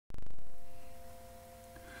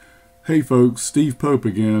Hey folks, Steve Pope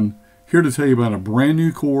again, here to tell you about a brand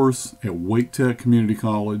new course at Wake Tech Community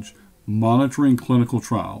College, Monitoring Clinical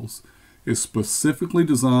Trials. It's specifically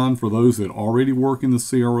designed for those that already work in the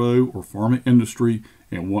CRO or pharma industry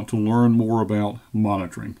and want to learn more about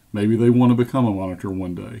monitoring. Maybe they want to become a monitor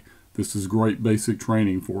one day. This is great basic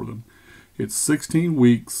training for them. It's 16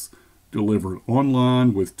 weeks delivered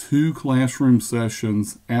online with 2 classroom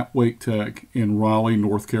sessions at Wake Tech in Raleigh,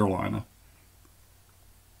 North Carolina.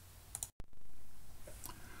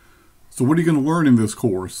 So what are you going to learn in this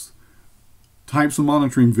course? Types of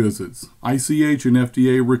monitoring visits, ICH and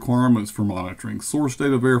FDA requirements for monitoring, source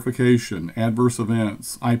data verification, adverse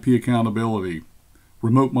events, IP accountability,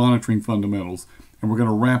 remote monitoring fundamentals, and we're going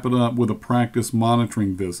to wrap it up with a practice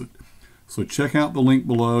monitoring visit. So check out the link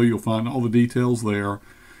below. You'll find all the details there.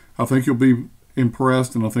 I think you'll be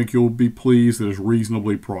impressed and I think you'll be pleased that it's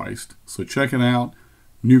reasonably priced. So check it out.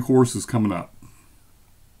 New course is coming up.